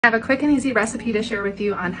I have a quick and easy recipe to share with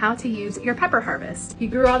you on how to use your pepper harvest. You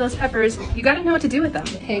grew all those peppers, you gotta know what to do with them.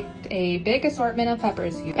 Picked a big assortment of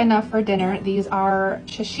peppers, enough for dinner. These are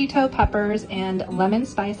shishito peppers and lemon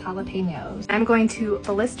spice jalapenos. I'm going to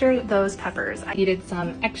blister those peppers. I needed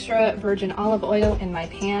some extra virgin olive oil in my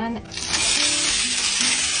pan.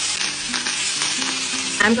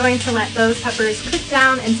 I'm going to let those peppers cook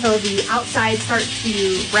down until the outside starts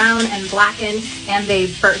to brown and blacken and they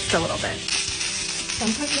burst a little bit. So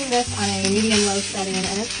I'm cooking this on a medium-low setting,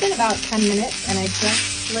 and it's been about 10 minutes, and I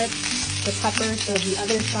just flipped the pepper so the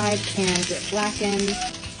other side can get blackened.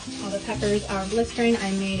 While the peppers are blistering, I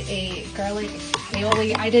made a garlic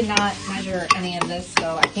aioli. I did not measure any of this,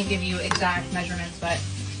 so I can't give you exact measurements, but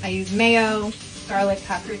I used mayo, garlic,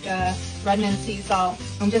 paprika, red mint sea salt,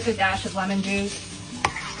 and just a dash of lemon juice,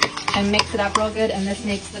 and mix it up real good, and this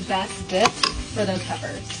makes the best dip for those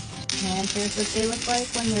peppers. And here's what they look like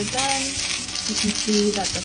when they're done. You can see that the